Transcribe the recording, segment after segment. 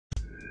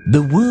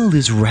The world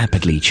is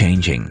rapidly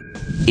changing.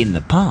 In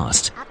the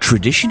past,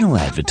 traditional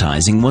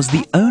advertising was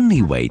the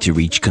only way to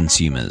reach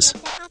consumers.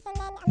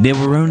 There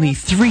were only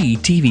 3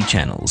 TV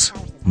channels,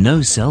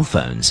 no cell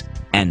phones,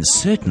 and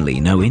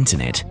certainly no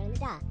internet.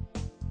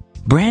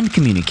 Brand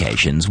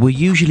communications were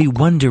usually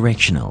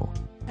one-directional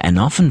and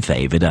often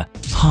favored a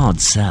hard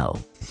sell.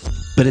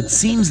 But it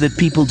seems that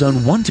people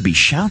don't want to be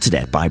shouted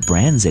at by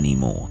brands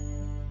anymore.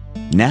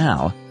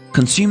 Now,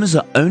 consumers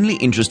are only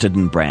interested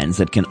in brands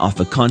that can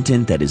offer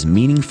content that is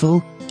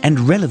meaningful and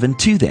relevant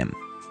to them,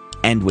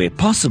 and where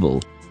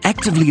possible,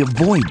 actively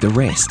avoid the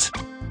rest.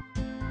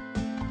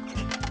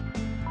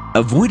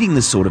 Avoiding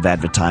this sort of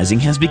advertising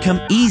has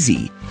become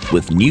easy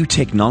with new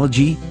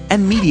technology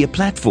and media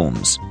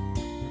platforms.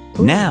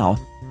 Now,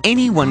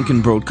 anyone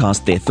can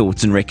broadcast their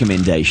thoughts and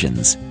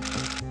recommendations.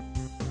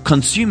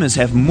 Consumers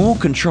have more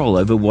control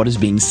over what is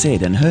being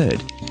said and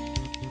heard.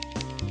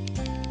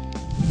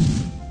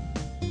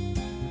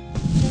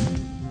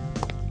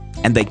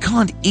 And they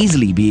can't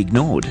easily be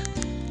ignored.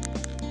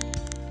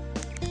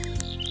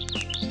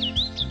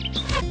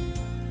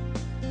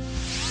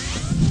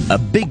 A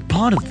big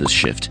part of this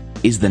shift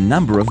is the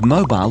number of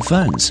mobile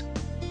phones.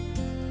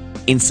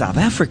 In South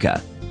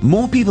Africa,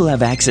 more people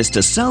have access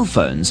to cell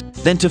phones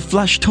than to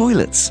flush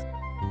toilets.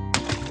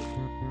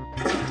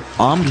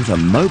 Armed with a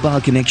mobile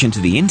connection to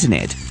the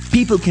internet,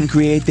 people can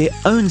create their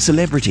own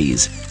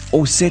celebrities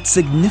or set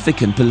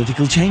significant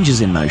political changes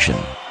in motion.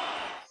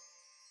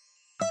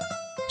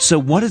 So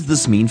what does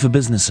this mean for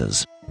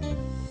businesses?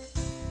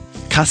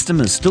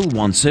 Customers still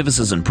want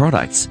services and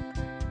products.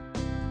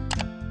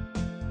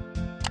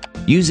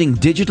 Using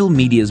digital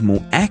media's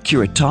more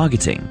accurate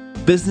targeting,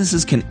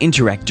 businesses can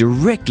interact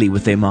directly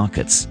with their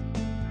markets.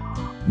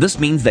 This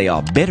means they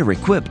are better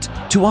equipped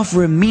to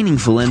offer a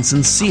meaningful and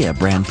sincere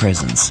brand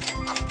presence.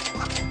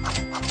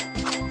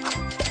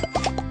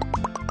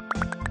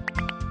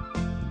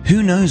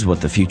 Who knows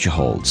what the future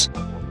holds?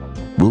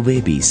 Will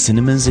there be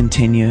cinemas in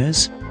 10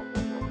 years?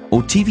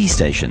 Or TV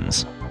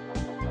stations?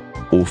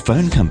 Or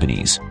phone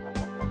companies?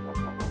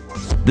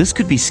 This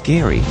could be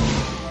scary,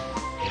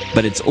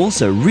 but it's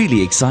also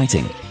really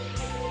exciting.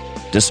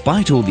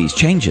 Despite all these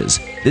changes,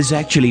 there's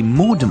actually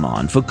more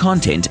demand for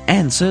content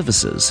and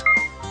services.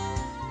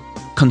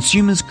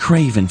 Consumers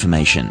crave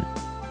information,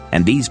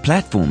 and these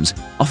platforms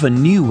offer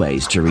new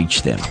ways to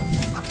reach them.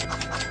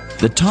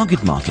 The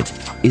target market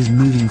is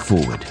moving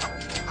forward.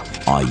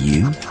 Are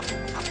you?